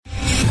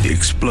The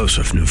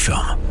explosive new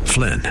film,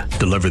 Flynn,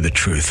 deliver the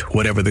truth,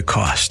 whatever the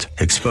cost,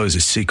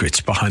 exposes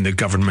secrets behind the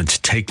government's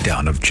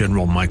takedown of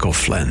General Michael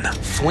Flynn.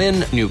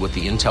 Flynn knew what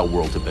the intel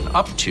world had been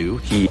up to.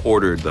 He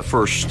ordered the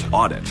first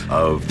audit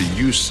of the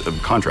use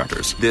of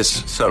contractors.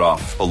 This set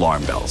off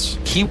alarm bells.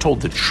 He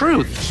told the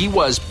truth. He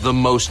was the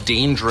most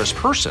dangerous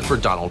person for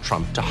Donald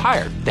Trump to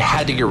hire. They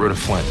had to get rid of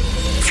Flynn.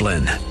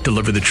 Flynn,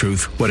 deliver the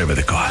truth, whatever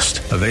the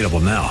cost. Available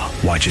now.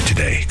 Watch it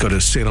today. Go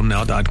to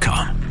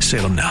salemnow.com.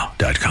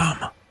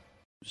 salemnow.com.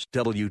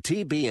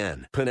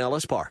 WTBN,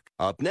 Pinellas Park.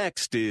 Up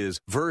next is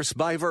Verse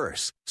by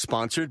Verse,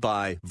 sponsored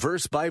by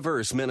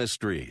Verse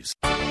Ministries.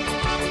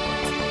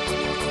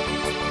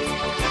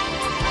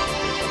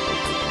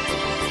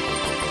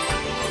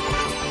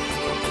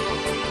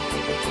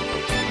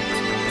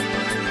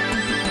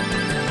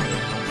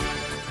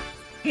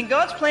 Can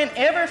God's plan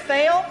ever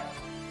fail?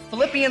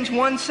 Philippians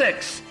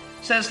 1:6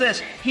 says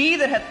this, "He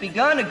that hath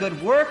begun a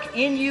good work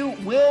in you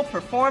will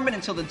perform it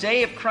until the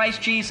day of Christ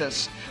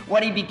Jesus."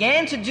 What he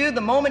began to do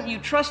the moment you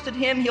trusted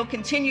him, he'll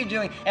continue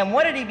doing. And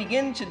what did he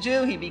begin to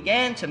do? He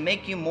began to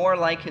make you more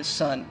like his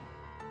Son.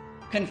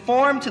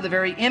 Conform to the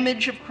very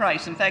image of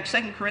Christ. In fact,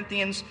 2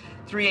 Corinthians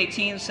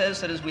 3:18 says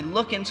that as we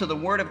look into the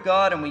Word of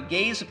God and we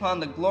gaze upon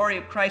the glory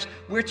of Christ,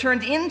 we're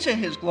turned into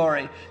his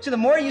glory. So the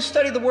more you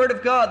study the Word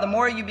of God, the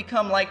more you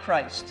become like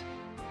Christ.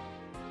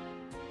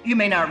 You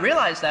may not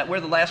realize that. We're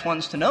the last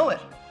ones to know it.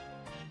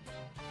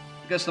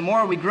 Because the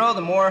more we grow,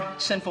 the more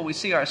sinful we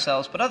see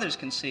ourselves, but others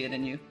can see it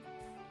in you.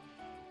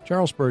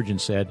 Charles Spurgeon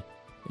said,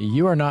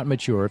 "You are not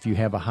mature if you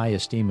have a high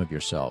esteem of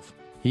yourself.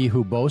 He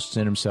who boasts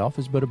in himself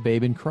is but a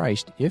babe in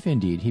Christ, if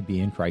indeed he be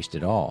in Christ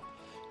at all."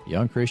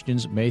 Young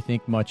Christians may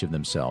think much of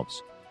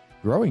themselves.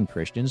 Growing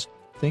Christians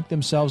think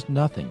themselves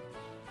nothing.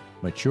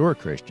 Mature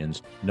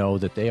Christians know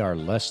that they are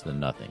less than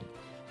nothing.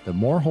 The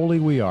more holy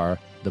we are,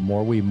 the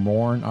more we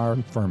mourn our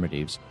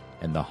infirmities,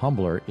 and the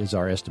humbler is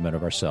our estimate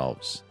of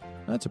ourselves.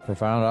 That's a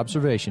profound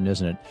observation,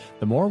 isn't it?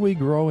 The more we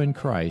grow in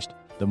Christ,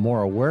 the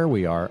more aware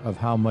we are of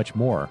how much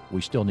more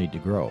we still need to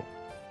grow.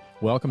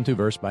 Welcome to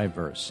Verse by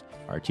Verse.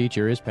 Our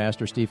teacher is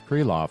Pastor Steve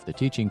Kreloff, the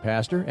teaching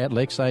pastor at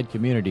Lakeside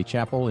Community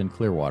Chapel in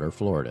Clearwater,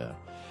 Florida.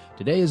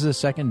 Today is the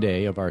second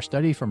day of our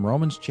study from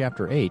Romans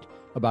chapter 8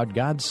 about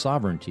God's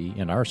sovereignty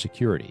and our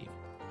security.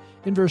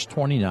 In verse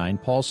 29,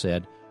 Paul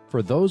said,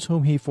 "For those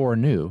whom he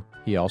foreknew,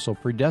 he also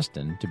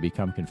predestined to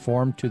become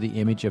conformed to the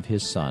image of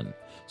his Son,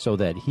 so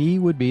that he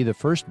would be the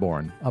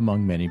firstborn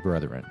among many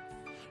brethren."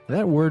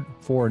 That word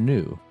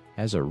foreknew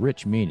has a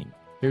rich meaning.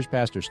 Here's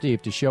Pastor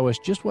Steve to show us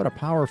just what a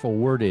powerful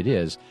word it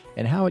is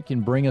and how it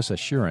can bring us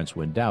assurance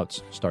when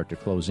doubts start to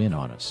close in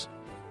on us.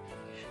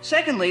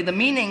 Secondly, the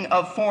meaning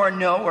of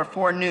foreknow or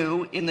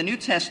foreknew in the New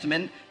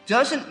Testament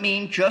doesn't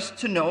mean just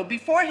to know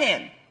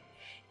beforehand.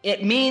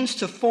 It means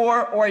to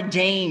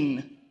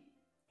foreordain.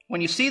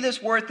 When you see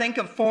this word, think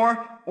of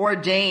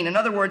foreordain. In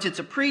other words, it's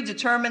a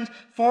predetermined,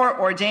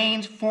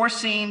 foreordained,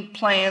 foreseen,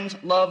 planned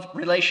love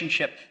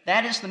relationship.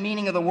 That is the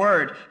meaning of the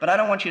word, but I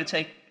don't want you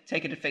to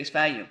take it at face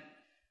value.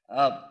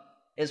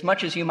 As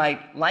much as you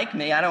might like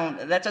me,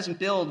 that doesn't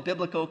build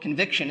biblical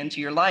conviction into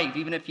your life.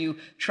 Even if you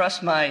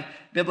trust my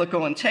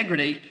biblical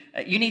integrity,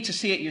 you need to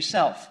see it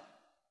yourself.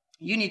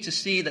 You need to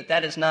see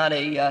that is not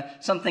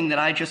something that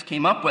I just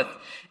came up with.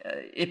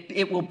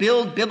 It will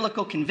build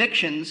biblical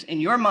convictions in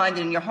your mind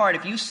and in your heart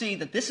if you see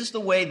that this is the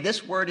way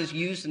this word is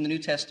used in the New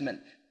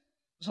Testament.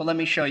 So let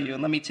me show you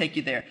and let me take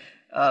you there.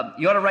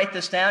 You ought to write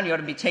this down. You ought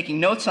to be taking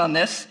notes on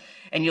this,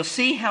 and you'll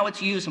see how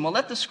it's used, and we'll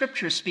let the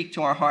Scriptures speak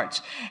to our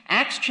hearts.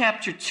 Acts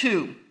chapter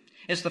 2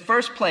 is the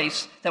first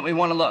place that we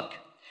want to look.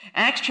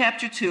 Acts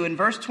chapter 2 and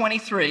verse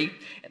 23,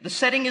 the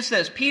setting is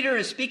this. Peter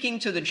is speaking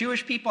to the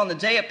Jewish people on the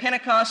day of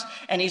Pentecost,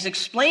 and he's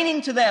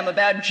explaining to them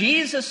about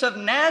Jesus of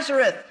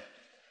Nazareth,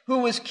 who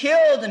was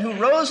killed and who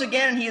rose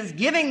again, and he is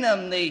giving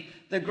them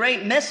the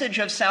great message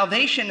of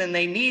salvation, and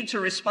they need to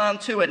respond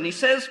to it. And he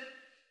says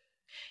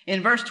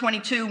in verse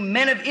 22,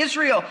 "Men of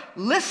Israel,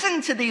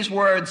 listen to these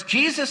words.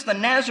 Jesus the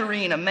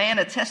Nazarene, a man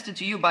attested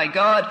to you by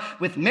God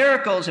with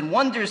miracles and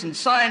wonders and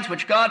signs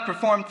which God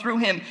performed through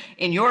him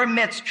in your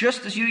midst,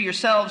 just as you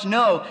yourselves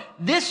know.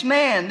 This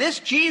man, this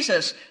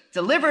Jesus,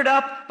 delivered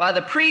up by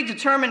the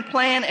predetermined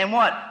plan and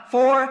what?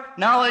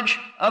 Foreknowledge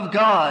of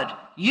God.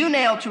 You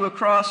nailed to a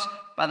cross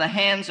by the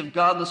hands of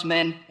godless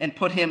men and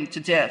put him to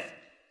death."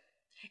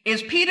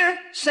 Is Peter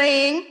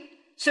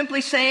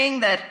simply saying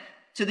that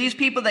to these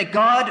people that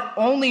God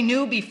only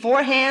knew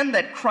beforehand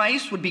that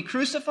Christ would be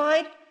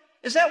crucified?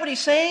 Is that what he's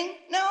saying?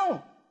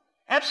 No,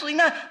 absolutely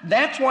not.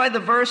 That's why the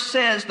verse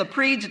says the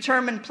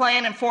predetermined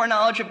plan and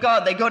foreknowledge of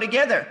God, they go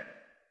together.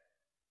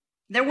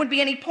 There wouldn't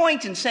be any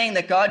point in saying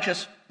that God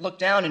just looked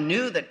down and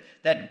knew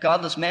that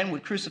godless men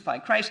would crucify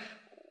Christ.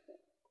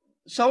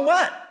 So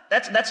what?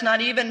 That's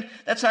not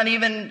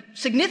even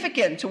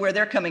significant to where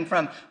they're coming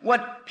from.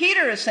 What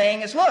Peter is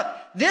saying is, look,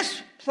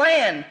 this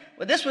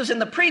was in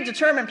the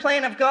predetermined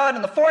plan of God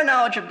and the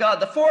foreknowledge of God,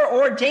 the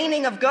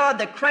foreordaining of God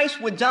that Christ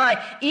would die,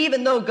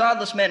 even though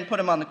godless men put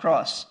him on the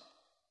cross.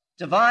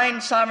 Divine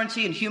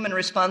sovereignty and human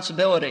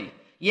responsibility.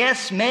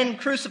 Yes, men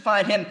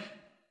crucified him,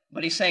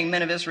 but he's saying,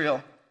 men of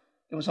Israel,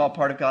 It was all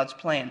part of God's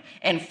plan.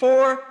 And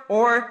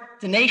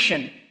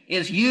foreordination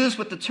is used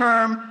with the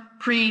term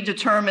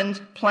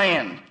predetermined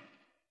plan.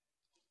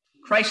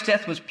 Christ's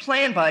death was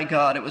planned by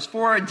God. It was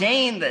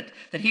foreordained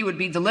that he would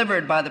be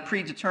delivered by the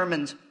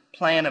predetermined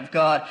plan of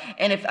God.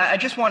 And if I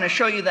just want to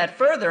show you that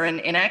further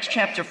in Acts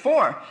chapter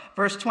 4,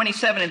 verse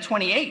 27 and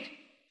 28.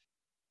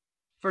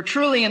 For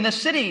truly in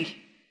this city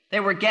they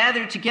were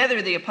gathered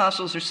together, the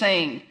apostles are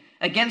saying,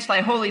 against thy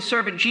holy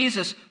servant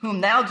Jesus,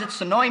 whom thou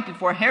didst anoint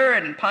before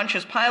Herod and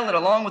Pontius Pilate,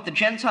 along with the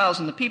Gentiles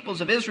and the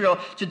peoples of Israel,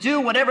 to do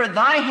whatever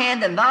thy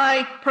hand and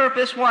thy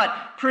purpose, what?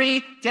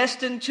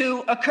 Predestined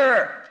to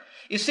occur.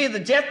 You see, the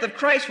death of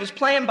Christ was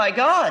planned by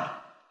God.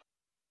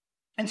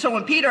 And so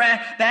when Peter,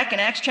 back in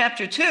Acts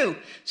chapter 2,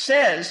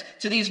 says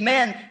to these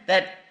men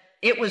that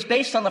it was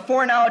based on the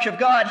foreknowledge of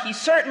God, he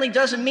certainly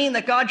doesn't mean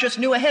that God just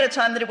knew ahead of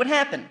time that it would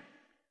happen.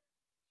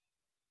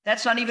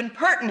 That's not even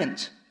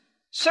pertinent.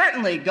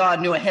 Certainly God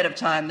knew ahead of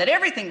time that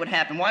everything would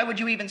happen. Why would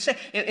you even say?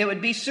 It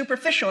would be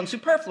superficial and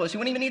superfluous. You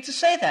wouldn't even need to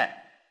say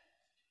that.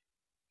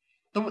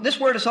 This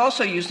word is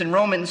also used in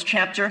Romans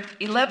chapter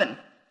 11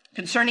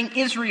 concerning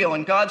Israel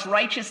and God's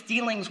righteous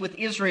dealings with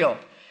Israel.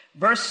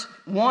 Verse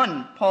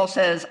 1, Paul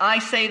says, I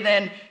say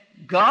then,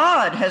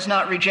 God has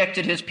not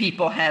rejected his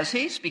people, has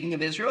he? Speaking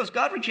of Israel, has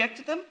God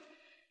rejected them?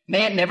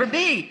 May it never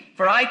be.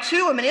 For I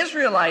too am an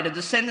Israelite, a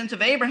descendant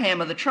of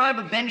Abraham, of the tribe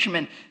of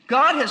Benjamin.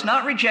 God has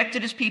not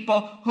rejected his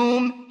people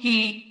whom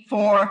he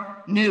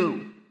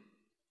foreknew.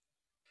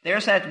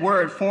 There's that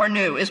word,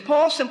 foreknew. Is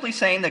Paul simply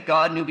saying that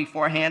God knew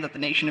beforehand that the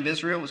nation of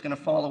Israel was going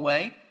to fall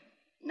away?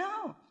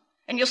 No.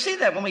 And you'll see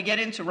that when we get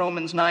into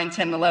Romans 9,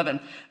 10, and 11.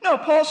 No,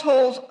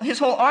 his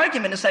whole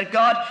argument is that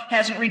God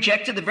hasn't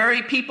rejected the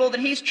very people that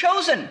he's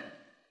chosen.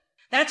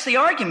 That's the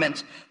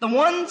argument. The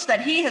ones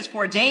that he has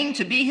foreordained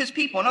to be his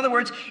people. In other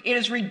words, it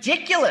is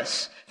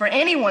ridiculous for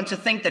anyone to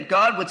think that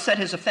God would set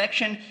his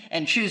affection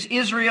and choose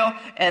Israel,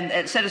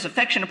 and set his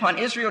affection upon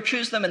Israel,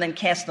 choose them, and then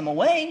cast them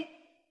away.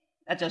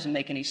 That doesn't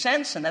make any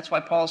sense, and that's why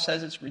Paul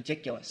says it's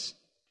ridiculous.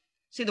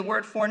 See, the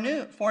word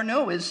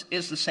foreknow is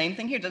the same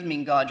thing here. It doesn't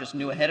mean God just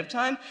knew ahead of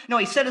time. No,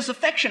 he set his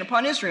affection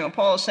upon Israel. And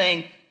Paul is saying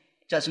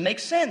it doesn't make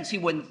sense. He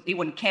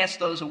wouldn't cast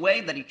those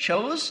away that he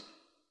chose.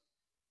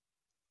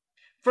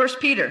 1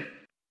 Peter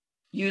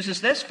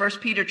uses this. 1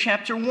 Peter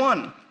chapter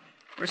 1,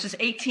 verses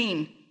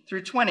 18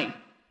 through 20.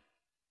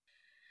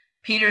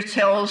 Peter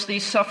tells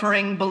these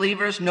suffering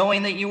believers,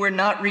 knowing that you were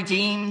not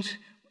redeemed,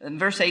 in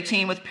verse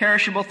 18, with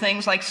perishable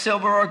things like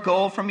silver or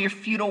gold from your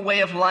futile way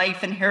of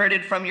life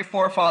inherited from your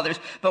forefathers,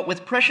 but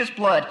with precious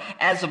blood,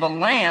 as of a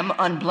lamb,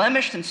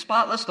 unblemished and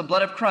spotless, the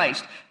blood of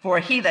Christ. For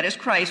he, that is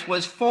Christ,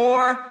 was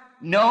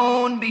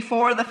foreknown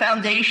before the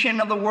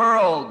foundation of the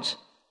world.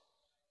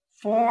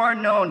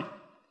 Foreknown.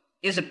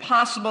 Is it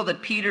possible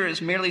that Peter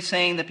is merely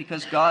saying that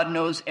because God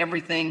knows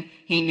everything,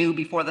 he knew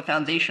before the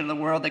foundation of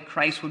the world that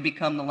Christ would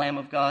become the Lamb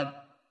of God?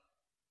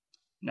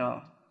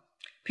 No.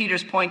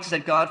 Peter's point is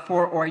that God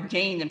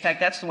foreordained. In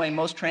fact, that's the way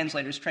most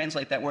translators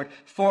translate that word.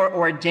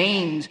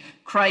 Foreordained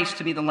Christ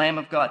to be the Lamb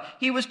of God.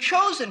 He was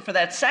chosen for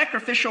that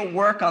sacrificial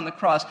work on the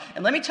cross.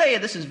 And let me tell you,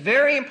 this is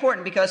very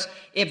important, because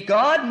if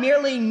God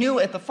merely knew,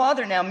 if the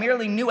Father now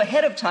merely knew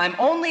ahead of time,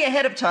 only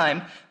ahead of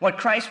time, what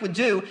Christ would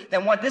do,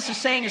 then what this is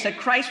saying is that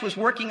Christ was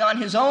working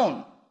on his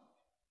own.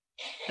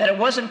 That it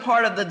wasn't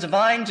part of the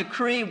divine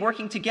decree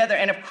working together.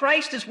 And if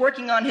Christ is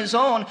working on his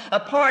own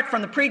apart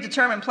from the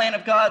predetermined plan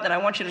of God, then I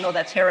want you to know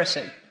that's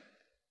heresy.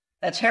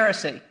 That's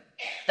heresy.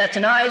 That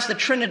denies the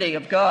Trinity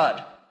of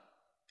God.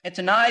 It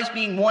denies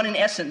being one in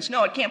essence.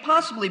 No, it can't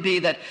possibly be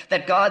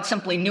that God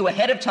simply knew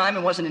ahead of time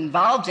and wasn't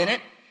involved in it.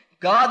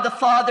 God the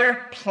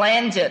Father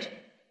planned it.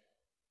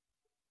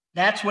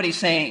 That's what he's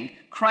saying.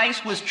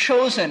 Christ was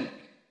chosen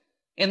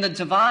in the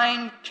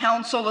divine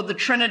counsel of the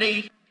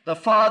Trinity. The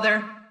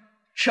Father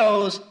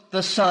chose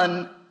the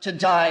Son to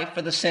die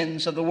for the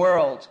sins of the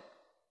world.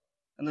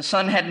 And the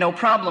Son had no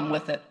problem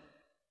with it,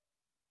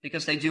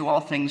 because they do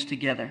all things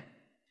together.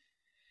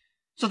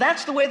 So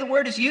that's the way the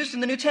word is used in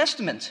the New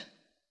Testament.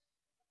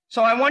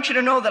 So I want you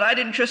to know that I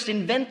didn't just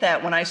invent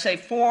that. When I say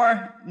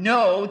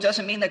foreknow,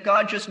 doesn't mean that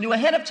God just knew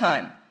ahead of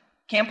time.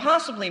 Can't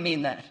possibly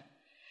mean that.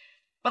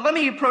 But let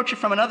me approach it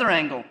from another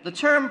angle. The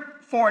term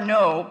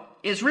foreknow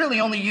is really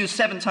only used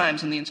 7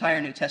 times in the entire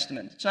New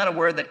Testament. It's not a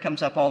word that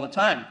comes up all the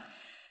time.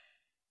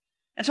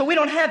 And so we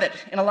don't have it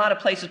in a lot of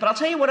places. But I'll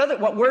tell you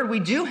what word we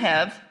do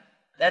have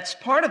that's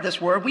part of this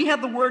word. We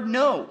have the word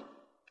know,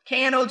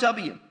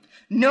 K-N-O-W.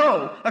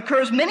 Know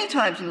occurs many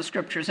times in the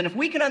Scriptures. And if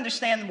we can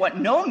understand what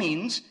know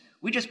means,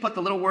 we just put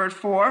the little word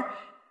for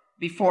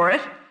before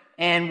it,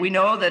 and we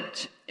know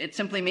that it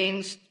simply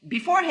means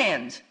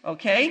beforehand,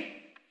 okay?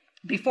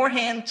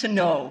 Beforehand, to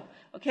know.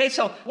 Okay,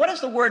 so what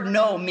does the word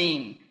know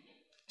mean?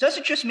 Does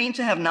it just mean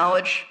to have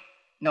knowledge?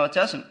 No, it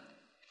doesn't.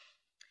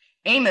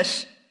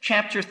 Amos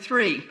chapter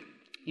 3.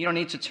 You don't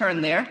need to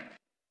turn there.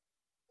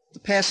 The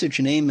passage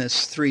in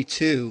Amos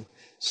 3:2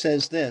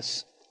 says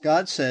this.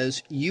 God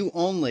says, "You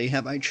only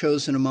have I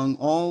chosen among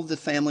all the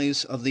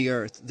families of the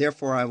earth.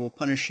 Therefore I will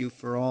punish you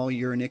for all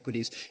your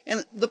iniquities."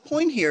 And the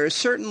point here is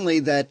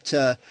certainly that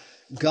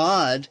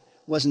God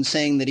wasn't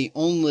saying that he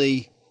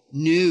only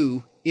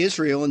knew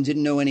Israel and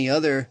didn't know any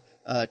other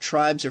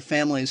tribes or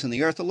families on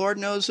the earth. The Lord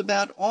knows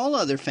about all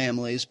other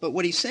families, but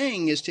what he's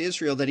saying is to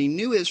Israel that he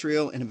knew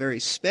Israel in a very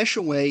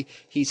special way.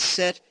 He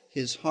set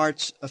his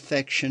heart's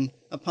affection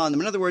upon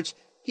them. In other words,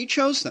 he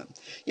chose them.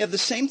 You have the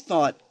same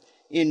thought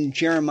in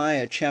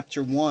Jeremiah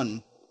chapter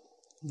 1,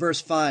 verse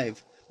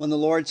 5, when the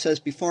Lord says,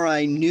 before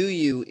I knew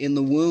you in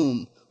the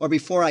womb, or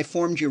before I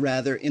formed you,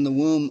 rather, in the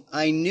womb,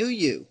 I knew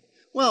you.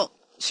 Well,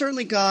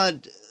 certainly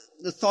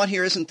the thought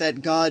here isn't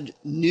that God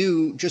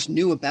just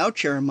knew about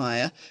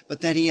Jeremiah,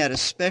 but that he had a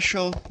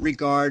special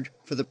regard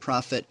for the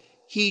prophet.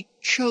 He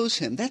chose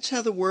him. That's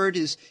how the word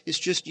is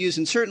just used.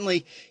 And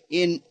certainly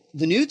in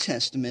the New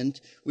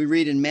Testament, we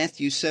read in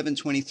Matthew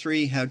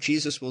 7:23 how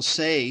Jesus will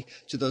say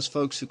to those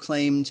folks who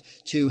claimed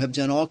to have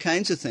done all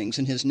kinds of things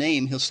in his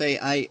name, he'll say,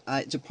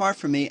 I depart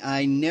from me,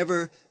 I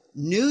never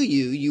knew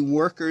you, you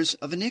workers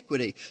of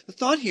iniquity. The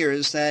thought here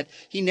is that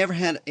he never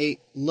had a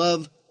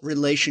love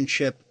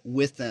relationship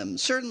with them.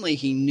 Certainly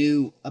he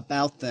knew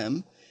about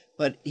them,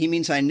 but he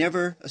means I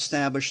never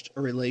established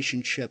a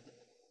relationship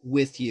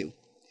with you.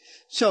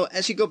 So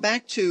as you go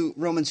back to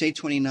Romans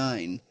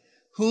 8:29,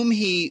 whom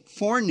he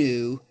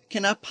foreknew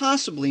cannot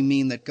possibly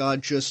mean that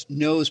God just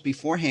knows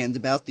beforehand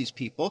about these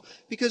people,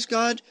 because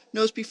God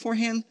knows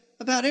beforehand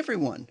about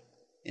everyone.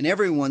 And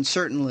everyone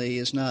certainly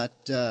is not,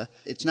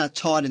 it's not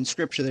taught in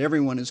Scripture that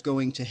everyone is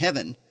going to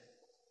heaven.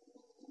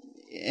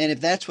 And if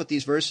that's what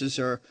these verses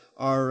are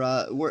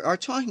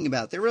talking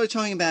about, they're really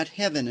talking about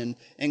heaven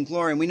and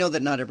glory. And we know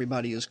that not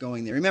everybody is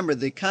going there. Remember,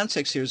 the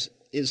context here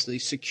is the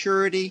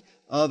security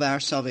of our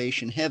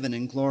salvation, heaven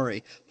and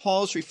glory.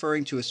 Paul's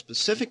referring to a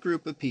specific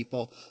group of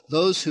people,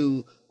 those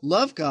who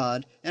love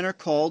God and are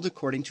called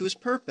according to his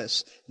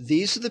purpose.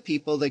 These are the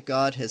people that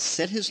God has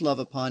set his love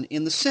upon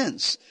in the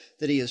sense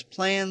that he has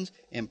planned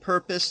and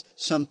purposed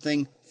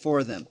something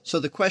for them. So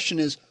the question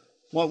is,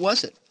 what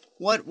was it?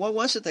 What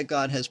was it that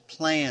God has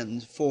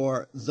planned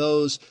for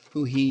those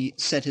who he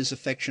set his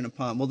affection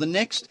upon? Well, the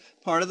next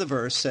part of the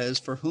verse says,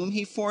 for whom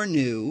he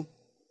foreknew,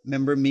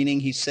 remember,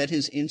 meaning he set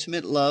his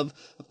intimate love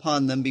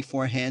upon them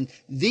beforehand,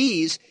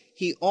 these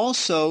he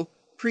also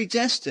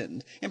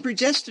predestined. And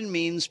predestined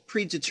means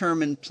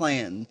predetermined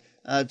plan,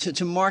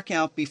 to mark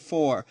out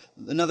before.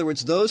 In other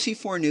words, those he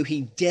foreknew,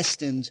 he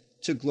destined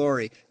to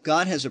glory.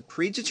 God has a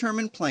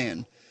predetermined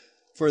plan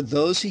for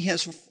those he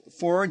has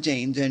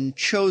foreordained and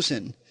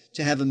chosen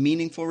to have a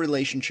meaningful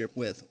relationship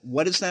with.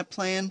 What is that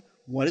plan?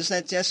 What is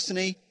that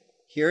destiny?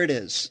 Here it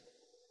is,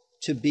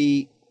 to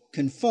be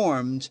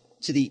conformed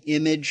to the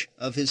image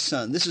of his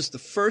Son. This is the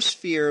first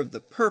sphere of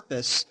the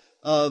purpose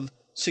of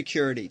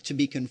security, to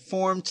be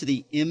conformed to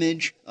the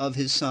image of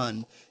his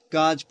Son.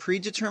 God's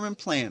predetermined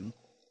plan,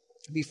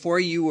 before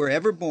you were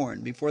ever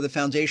born, before the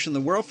foundation of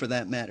the world for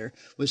that matter,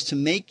 was to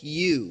make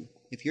you,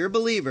 if you're a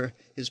believer,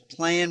 his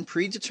plan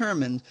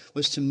predetermined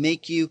was to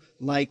make you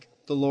like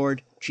the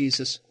Lord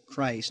Jesus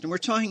Christ. And we're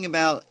talking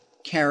about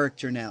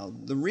character now.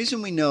 The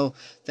reason we know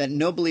that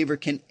no believer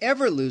can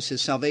ever lose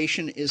his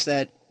salvation is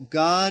that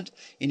God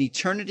in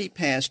eternity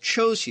past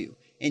chose you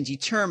and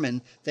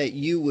determined that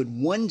you would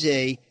one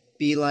day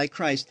be like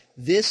Christ.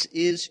 This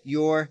is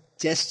your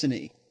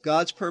destiny.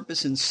 God's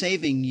purpose in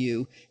saving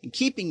you and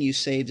keeping you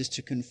saved is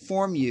to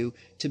conform you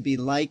to be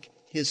like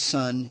his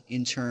Son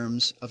in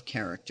terms of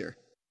character.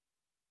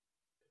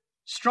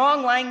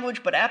 Strong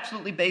language, but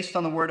absolutely based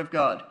on the Word of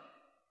God.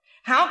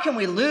 How can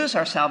we lose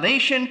our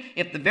salvation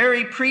if the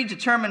very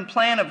predetermined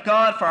plan of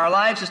God for our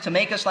lives is to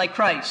make us like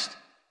Christ?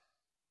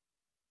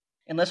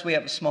 Unless we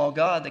have a small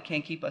God that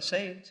can't keep us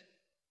saved,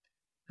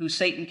 whose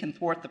Satan can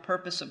thwart the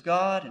purpose of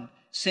God and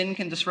sin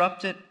can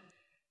disrupt it.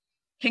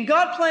 Can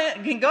God's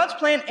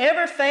plan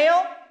ever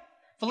fail?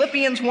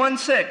 Philippians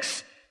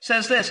 1:6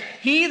 says this,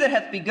 he that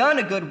hath begun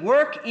a good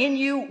work in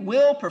you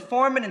will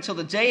perform it until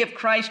the day of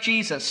Christ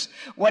Jesus.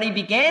 What he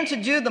began to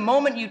do the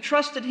moment you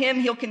trusted him,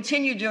 he'll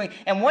continue doing.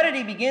 And what did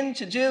he begin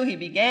to do? He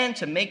began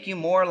to make you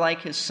more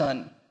like his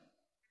Son.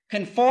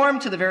 Conform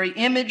to the very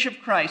image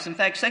of Christ. In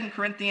fact, 2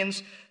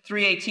 Corinthians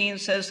 3:18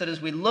 says that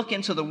as we look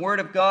into the Word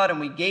of God and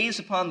we gaze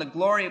upon the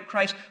glory of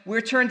Christ, we're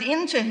turned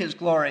into his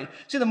glory.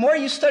 See, the more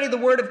you study the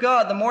Word of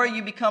God, the more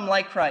you become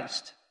like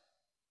Christ.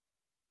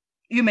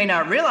 You may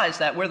not realize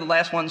that. We're the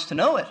last ones to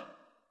know it.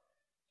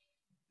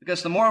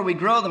 Because the more we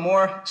grow, the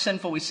more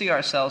sinful we see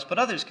ourselves, but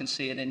others can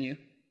see it in you.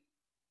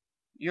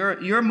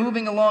 You're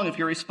moving along if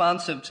you're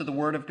responsive to the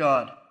Word of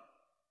God.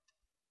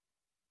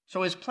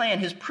 So his plan,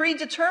 his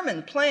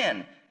predetermined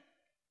plan,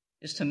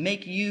 is to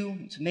make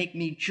you, to make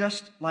me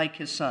just like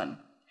his Son.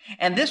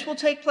 And this will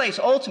take place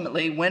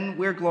ultimately when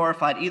we're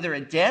glorified, either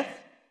at death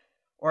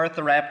or at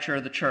the rapture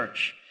of the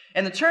church.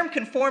 And the term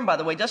conform, by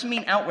the way, doesn't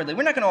mean outwardly.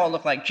 We're not going to all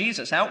look like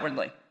Jesus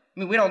outwardly. I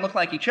mean, we don't look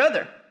like each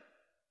other.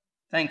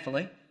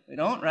 Thankfully, we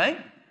don't,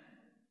 right?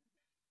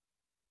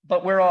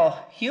 But we're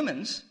all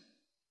humans,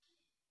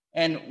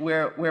 and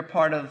we're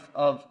part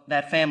of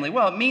that family.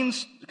 Well,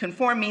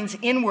 conform means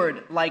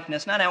inward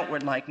likeness, not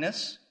outward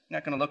likeness. You're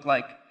not going to look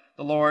like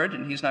the Lord,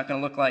 and he's not going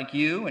to look like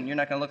you, and you're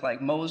not going to look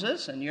like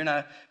Moses, and you're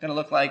not going to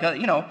look like,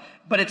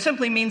 but it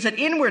simply means that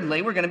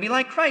inwardly we're going to be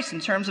like Christ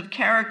in terms of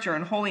character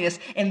and holiness.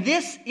 And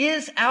this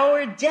is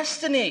our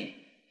destiny,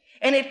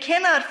 and it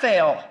cannot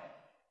fail.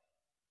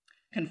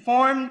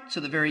 Conformed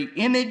to the very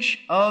image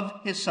of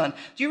his Son.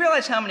 Do you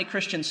realize how many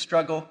Christians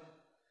struggle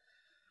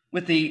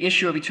with the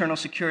issue of eternal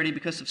security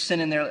because of sin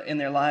in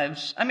their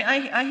lives? I mean,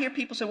 I hear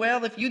people say,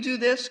 well, if you do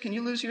this, can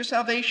you lose your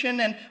salvation?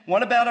 And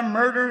what about a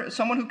murder,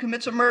 someone who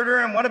commits a murder?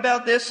 And what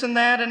about this and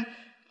that? And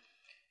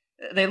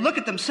they look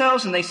at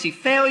themselves and they see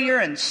failure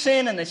and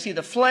sin and they see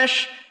the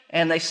flesh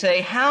and they say,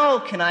 how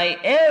can I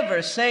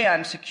ever say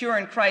I'm secure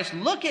in Christ?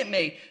 Look at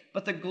me.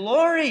 But the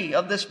glory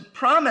of this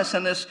promise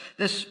and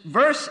this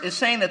verse is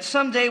saying that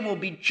someday we'll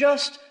be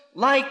just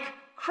like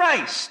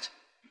Christ.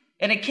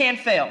 And it can't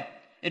fail.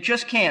 It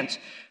just can't.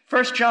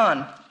 1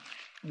 John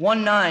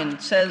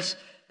 1:9 says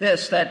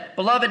this, that,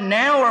 beloved,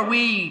 now are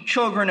we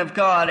children of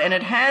God, and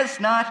it has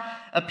not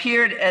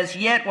appeared as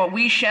yet what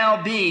we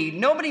shall be.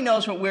 Nobody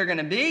knows what we're going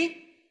to be.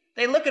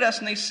 They look at us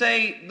and they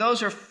say,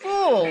 those are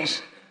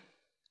fools.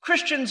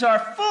 Christians are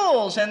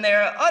fools, and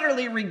they're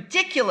utterly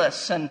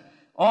ridiculous, and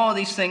all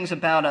these things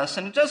about us.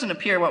 And it doesn't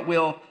appear what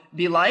we'll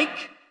be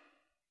like.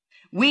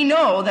 We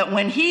know that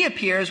when he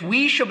appears,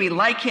 we shall be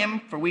like him,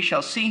 for we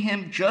shall see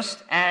him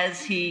just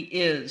as he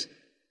is.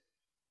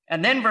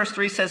 And then verse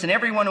 3 says, and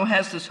everyone who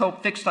has this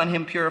hope fixed on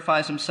him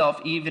purifies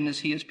himself even as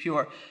he is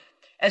pure.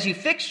 As you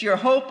fix your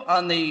hope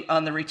on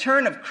the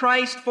return of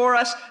Christ for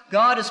us,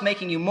 God is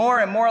making you more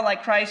and more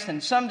like Christ,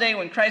 and someday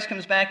when Christ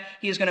comes back,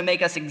 he is going to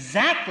make us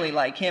exactly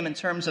like him in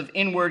terms of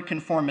inward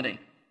conformity.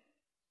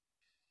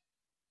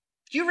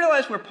 Do you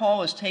realize where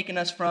Paul has taken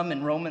us from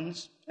in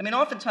Romans? I mean,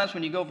 oftentimes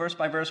when you go verse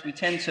by verse, we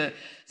tend to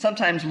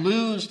sometimes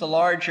lose the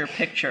larger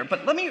picture.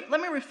 But let me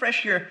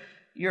refresh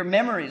your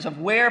memories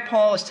of where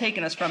Paul has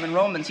taken us from in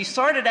Romans. He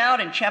started out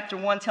in chapter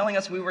 1 telling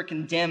us we were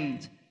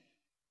condemned.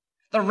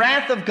 The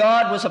wrath of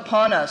God was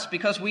upon us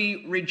because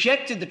we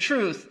rejected the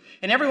truth.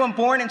 And everyone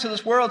born into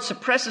this world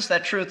suppresses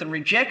that truth and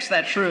rejects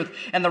that truth.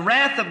 And the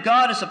wrath of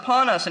God is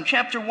upon us. And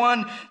chapter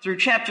 1 through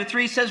chapter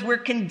 3 says we're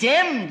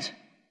condemned.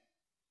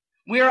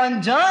 We are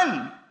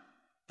undone.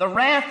 The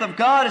wrath of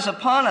God is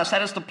upon us.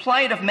 That is the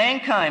plight of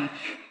mankind.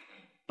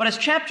 But as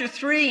chapter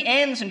 3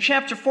 ends and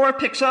chapter 4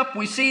 picks up,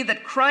 we see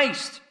that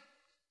Christ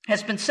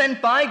has been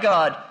sent by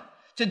God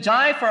to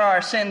die for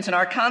our sins and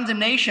our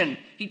condemnation.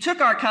 He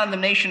took our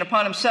condemnation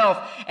upon himself,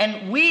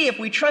 and we, if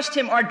we trust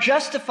him, are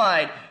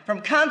justified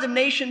from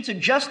condemnation to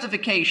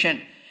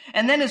justification.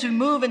 And then as we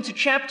move into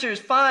chapters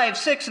 5,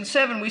 6, and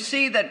 7, we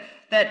see that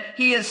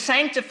he is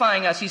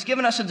sanctifying us. He's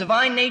given us a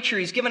divine nature.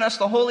 He's given us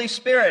the Holy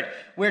Spirit.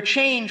 We're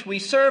changed. We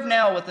serve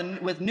now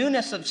with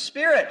newness of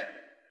spirit.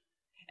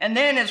 And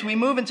then as we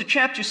move into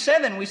chapter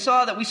 7, we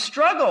saw that we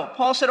struggle.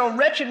 Paul said, "O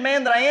wretched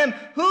man that I am,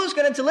 who's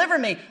going to deliver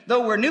me?"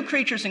 Though we're new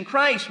creatures in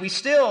Christ, we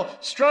still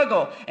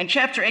struggle. And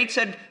chapter 8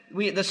 said,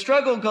 the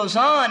struggle goes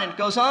on, it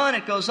goes on,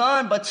 it goes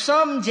on, but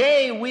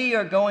someday we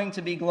are going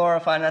to be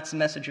glorified. And that's the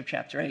message of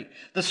chapter 8.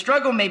 The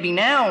struggle may be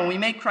now, and we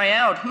may cry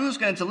out, "Who's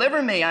going to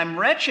deliver me? I'm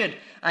wretched.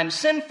 I'm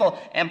sinful."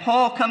 And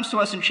Paul comes to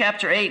us in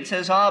chapter 8 and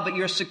says, but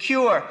you're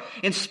secure.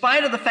 In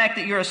spite of the fact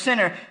that you're a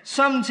sinner,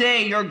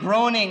 someday your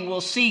groaning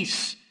will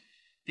cease,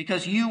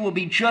 because you will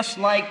be just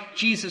like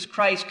Jesus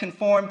Christ,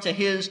 conformed to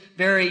his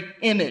very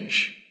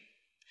image.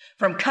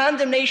 From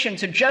condemnation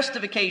to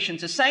justification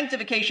to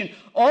sanctification,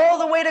 all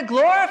the way to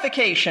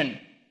glorification.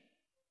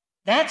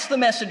 That's the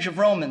message of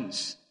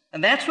Romans.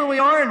 And that's where we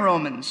are in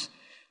Romans.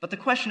 But the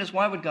question is,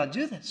 why would God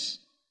do this?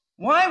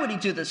 Why would he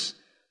do this?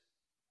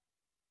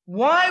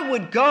 Why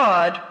would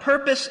God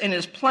purpose in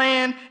his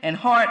plan and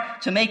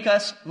heart to make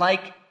us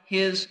like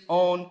his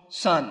own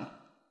Son?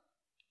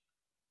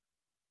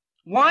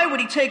 Why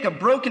would he take a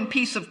broken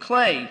piece of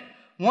clay,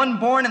 one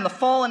born in the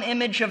fallen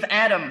image of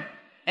Adam,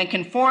 and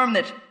conform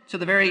it to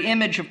the very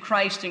image of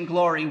Christ in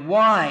glory?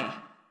 Why?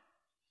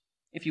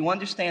 If you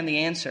understand the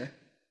answer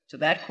to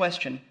that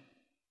question,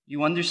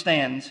 you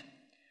understand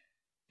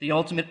the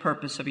ultimate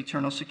purpose of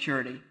eternal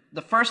security.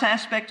 The first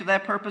aspect of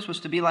that purpose was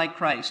to be like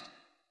Christ.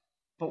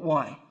 But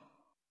why?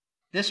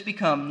 This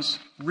becomes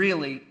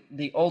really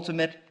the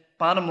ultimate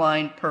bottom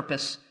line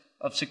purpose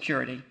of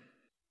security.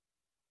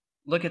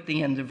 Look at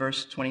the end of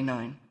verse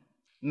 29.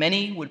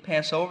 Many would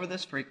pass over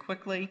this very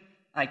quickly.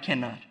 I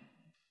cannot.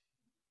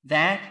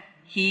 That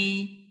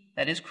he,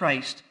 that is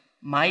Christ,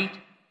 might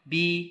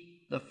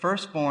be the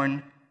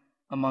firstborn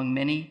among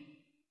many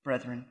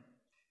brethren.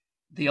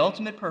 The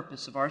ultimate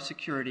purpose of our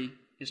security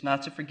is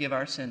not to forgive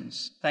our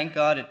sins. Thank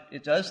God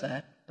it does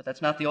that, but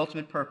that's not the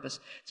ultimate purpose.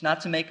 It's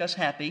not to make us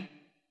happy.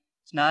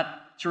 It's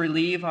not to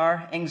relieve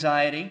our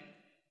anxiety.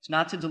 It's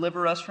not to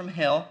deliver us from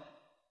hell.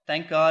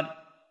 Thank God,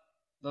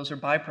 those are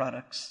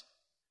byproducts.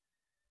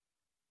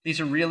 These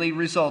are really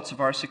results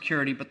of our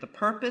security, but the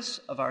purpose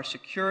of our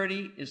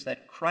security is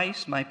that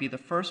Christ might be the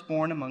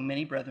firstborn among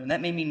many brethren.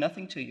 That may mean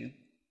nothing to you,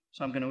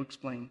 so I'm going to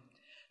explain.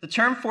 The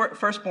term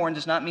firstborn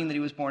does not mean that he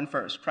was born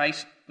first.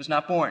 Christ was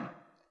not born.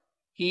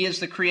 He is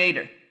the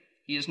creator.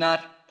 He is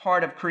not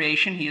part of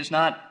creation. He is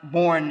not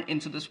born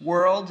into this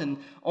world, and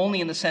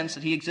only in the sense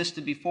that he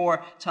existed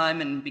before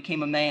time and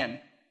became a man.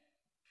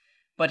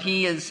 But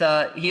he is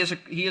a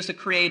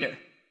creator.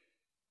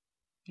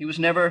 He was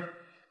never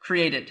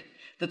created.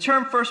 The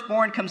term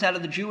firstborn comes out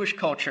of the Jewish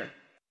culture.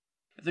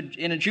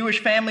 In a Jewish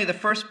family, the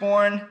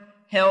firstborn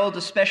held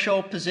a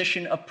special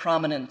position of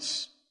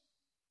prominence,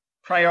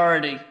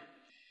 priority.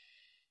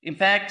 In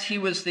fact, he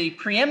was the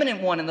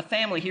preeminent one in the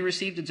family. He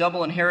received a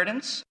double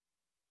inheritance.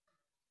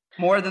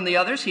 More than the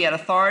others, he had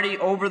authority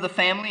over the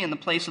family in the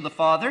place of the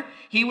father.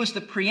 He was the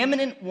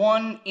preeminent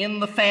one in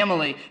the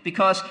family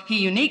because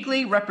he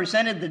uniquely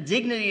represented the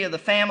dignity of the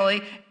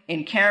family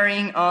in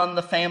carrying on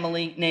the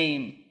family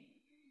name.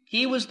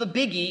 He was the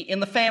biggie in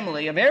the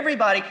family. Of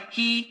everybody,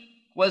 he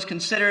was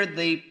considered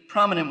the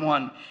prominent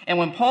one. And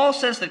when Paul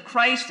says that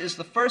Christ is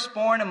the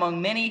firstborn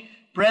among many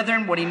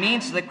brethren, what he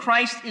means is that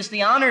Christ is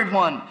the honored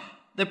one,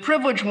 the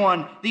privileged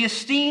one, the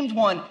esteemed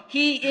one.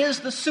 He is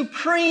the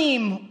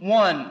supreme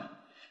one.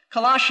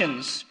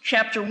 Colossians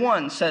chapter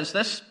 1 says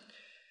this.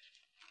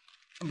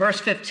 Verse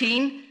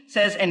 15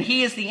 says, "And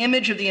he is the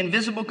image of the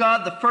invisible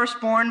God, the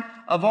firstborn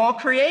of all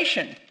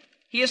creation."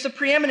 He is the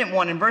preeminent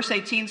one. And verse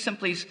 18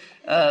 simply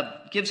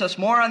gives us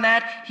more on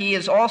that. He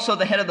is also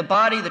the head of the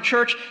body, the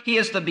church. He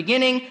is the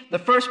beginning, the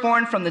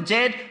firstborn from the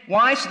dead.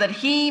 Why? So that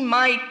he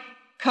might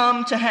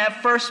come to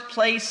have first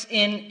place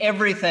in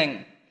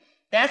everything.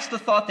 That's the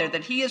thought there,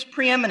 that he is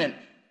preeminent.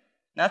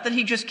 Not that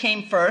he just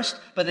came first,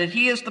 but that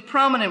he is the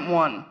prominent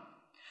one.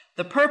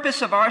 The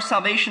purpose of our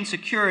salvation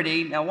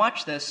security, now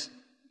watch this,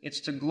 it's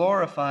to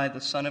glorify the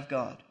Son of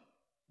God.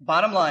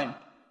 Bottom line,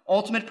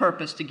 ultimate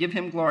purpose, to give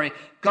him glory.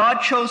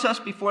 God chose us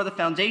before the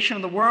foundation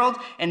of the world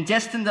and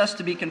destined us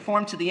to be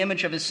conformed to the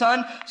image of his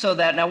Son, so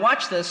that, now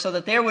watch this, so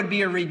that there would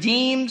be a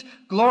redeemed,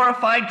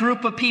 glorified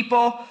group of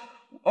people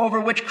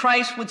over which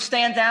Christ would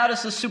stand out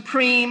as the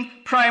supreme,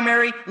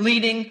 primary,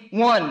 leading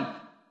one.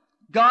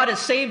 God has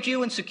saved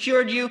you and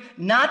secured you,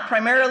 not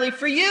primarily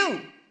for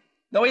you,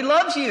 though he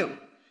loves you.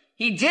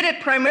 He did it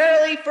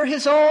primarily for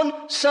his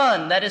own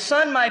Son, that his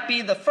Son might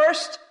be the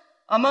first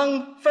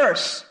among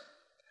firsts,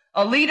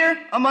 a leader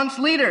amongst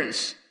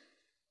leaders.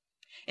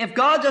 If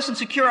God doesn't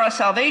secure our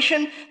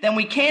salvation, then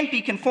we can't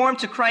be conformed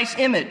to Christ's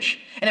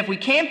image. And if we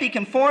can't be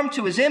conformed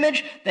to his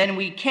image, then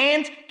we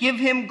can't give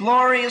him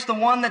glory as the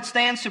one that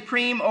stands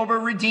supreme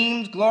over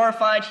redeemed,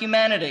 glorified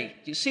humanity.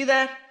 Do you see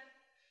that?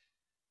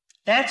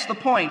 That's the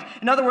point.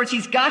 In other words,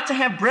 he's got to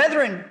have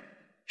brethren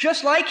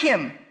just like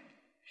him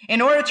in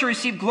order to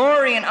receive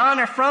glory and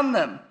honor from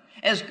them.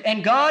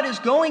 And God is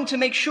going to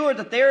make sure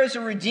that there is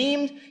a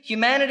redeemed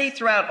humanity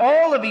throughout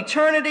all of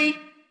eternity,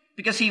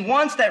 because he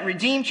wants that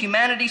redeemed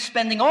humanity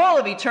spending all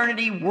of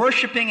eternity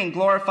worshiping and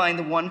glorifying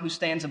the one who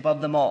stands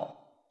above them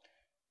all.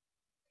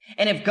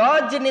 And if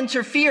God didn't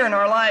interfere in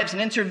our lives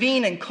and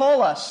intervene and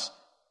call us,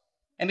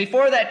 and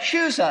before that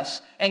choose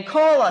us and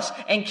call us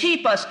and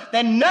keep us,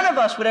 then none of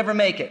us would ever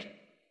make it.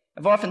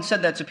 I've often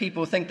said that to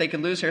people who think they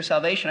could lose their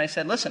salvation. I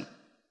said, listen,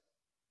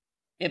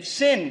 if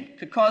sin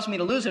could cause me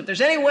to lose it, if there's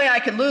any way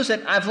I could lose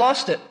it, I've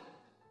lost it.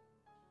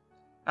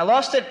 I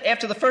lost it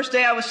after the first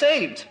day I was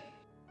saved.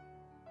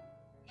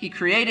 He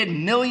created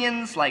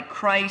millions like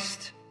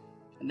Christ,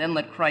 and then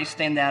let Christ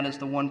stand out as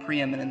the one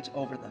preeminent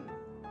over them.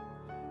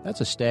 That's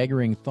a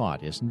staggering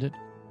thought, isn't it?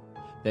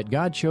 That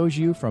God chose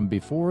you from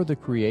before the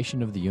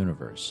creation of the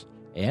universe.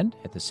 And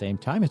at the same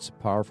time, it's a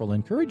powerful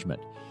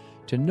encouragement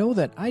to know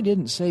that I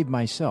didn't save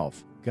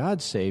myself.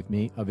 God saved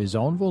me of his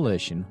own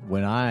volition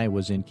when I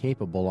was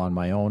incapable on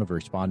my own of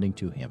responding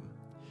to him.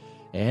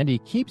 And he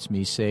keeps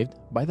me saved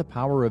by the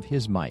power of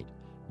his might,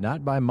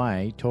 not by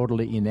my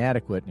totally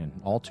inadequate and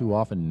all too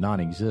often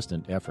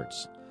non-existent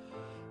efforts.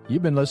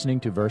 You've been listening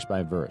to Verse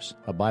by Verse,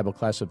 a Bible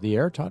class of the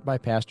air taught by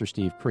Pastor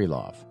Steve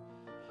Preloff.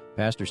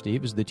 Pastor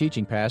Steve is the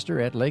teaching pastor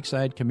at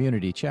Lakeside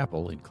Community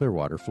Chapel in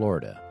Clearwater,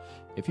 Florida.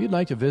 If you'd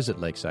like to visit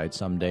Lakeside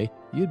someday,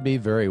 you'd be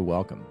very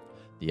welcome.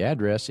 The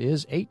address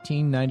is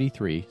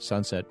 1893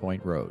 Sunset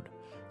Point Road.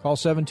 Call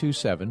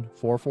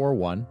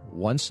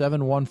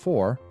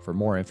 727-441-1714 for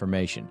more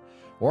information,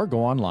 or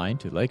go online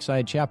to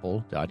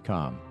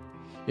lakesidechapel.com.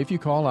 If you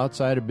call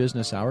outside of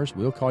business hours,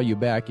 we'll call you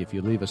back if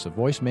you leave us a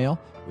voicemail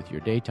with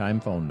your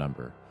daytime phone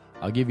number.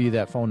 I'll give you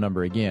that phone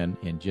number again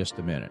in just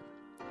a minute.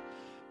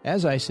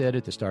 As I said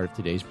at the start of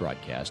today's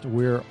broadcast,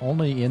 we're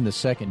only in the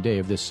second day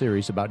of this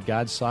series about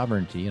God's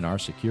sovereignty and our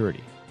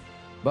security.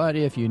 But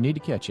if you need to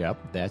catch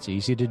up, that's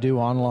easy to do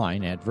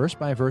online at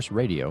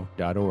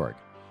versebyverseradio.org.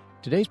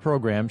 Today's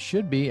program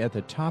should be at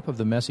the top of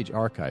the message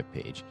archive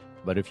page,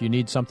 but if you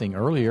need something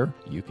earlier,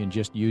 you can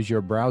just use your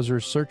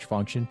browser's search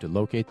function to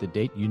locate the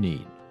date you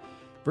need.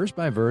 Verse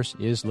by Verse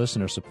is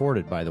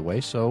listener-supported, by the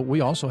way, so we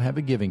also have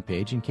a giving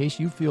page in case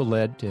you feel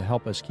led to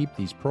help us keep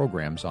these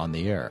programs on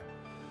the air.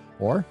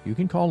 Or you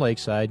can call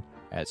Lakeside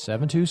at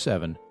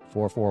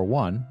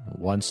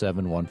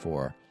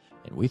 727-441-1714,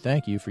 and we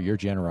thank you for your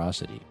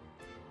generosity.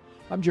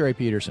 I'm Jerry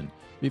Peterson.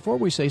 Before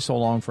we say so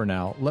long for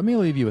now, let me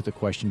leave you with a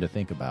question to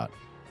think about.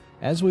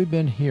 As we've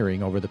been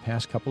hearing over the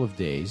past couple of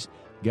days,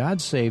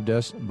 God saved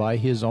us by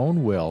his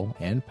own will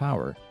and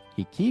power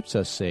He keeps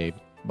us saved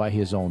by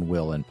His own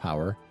will and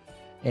power,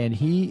 and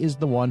He is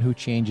the one who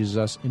changes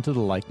us into the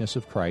likeness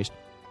of Christ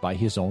by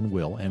His own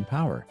will and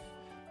power.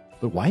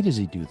 But why does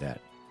He do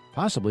that?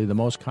 Possibly the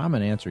most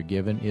common answer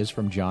given is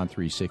from John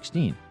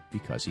 3:16,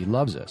 because He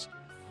loves us.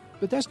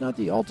 But that's not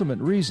the ultimate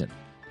reason.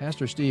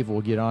 Pastor Steve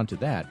will get on to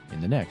that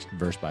in the next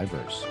Verse by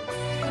Verse.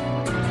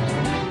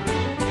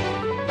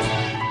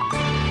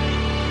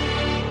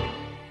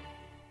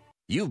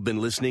 You've been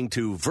listening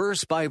to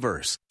Verse by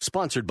Verse,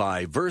 sponsored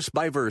by Verse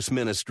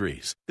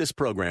Ministries. This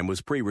program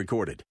was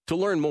pre-recorded. To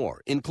learn more,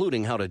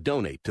 including how to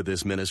donate to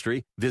this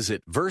ministry,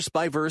 visit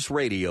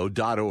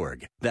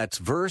versebyverseradio.org. That's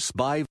Verse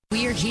by...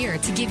 We're here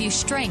to give you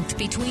strength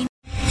between...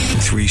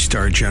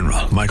 3-star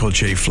General Michael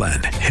J.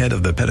 Flynn, head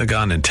of the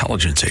Pentagon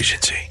Intelligence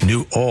Agency,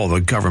 knew all the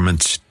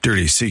government's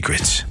dirty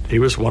secrets. He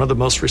was one of the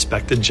most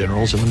respected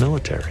generals in the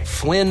military.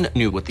 Flynn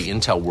knew what the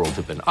intel world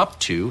had been up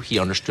to. He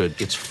understood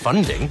its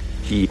funding.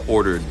 He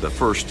ordered the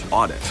first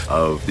audit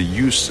of the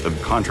use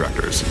of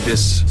contractors.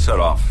 This set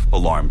off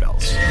alarm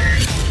bells.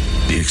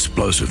 The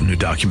explosive new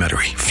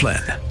documentary,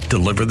 Flynn,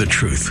 Deliver the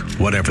Truth,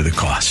 Whatever the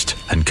Cost,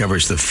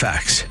 uncovers the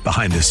facts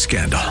behind this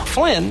scandal.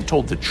 Flynn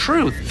told the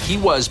truth. He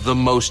was the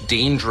most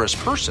dangerous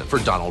person for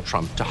Donald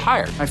Trump to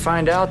hire. I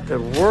find out the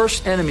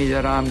worst enemy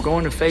that I'm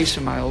going to face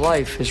in my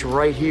life is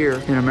right here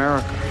in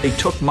America. They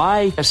took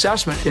my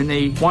assessment and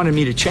they wanted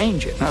me to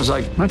change it. And I was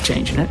like, I'm not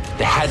changing it.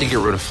 They had to get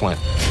rid of Flynn.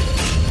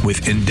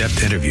 With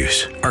in-depth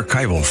interviews,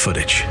 archival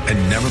footage,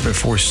 and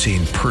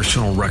never-before-seen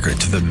personal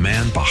records of the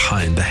man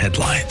behind the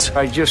headlines.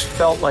 I just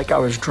felt like I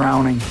was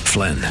drowning.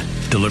 Flynn,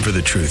 Deliver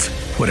the Truth,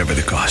 Whatever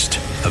the Cost.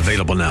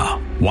 Available now.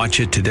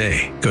 Watch it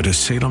today. Go to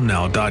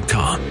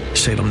salemnow.com.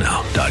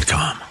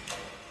 salemnow.com.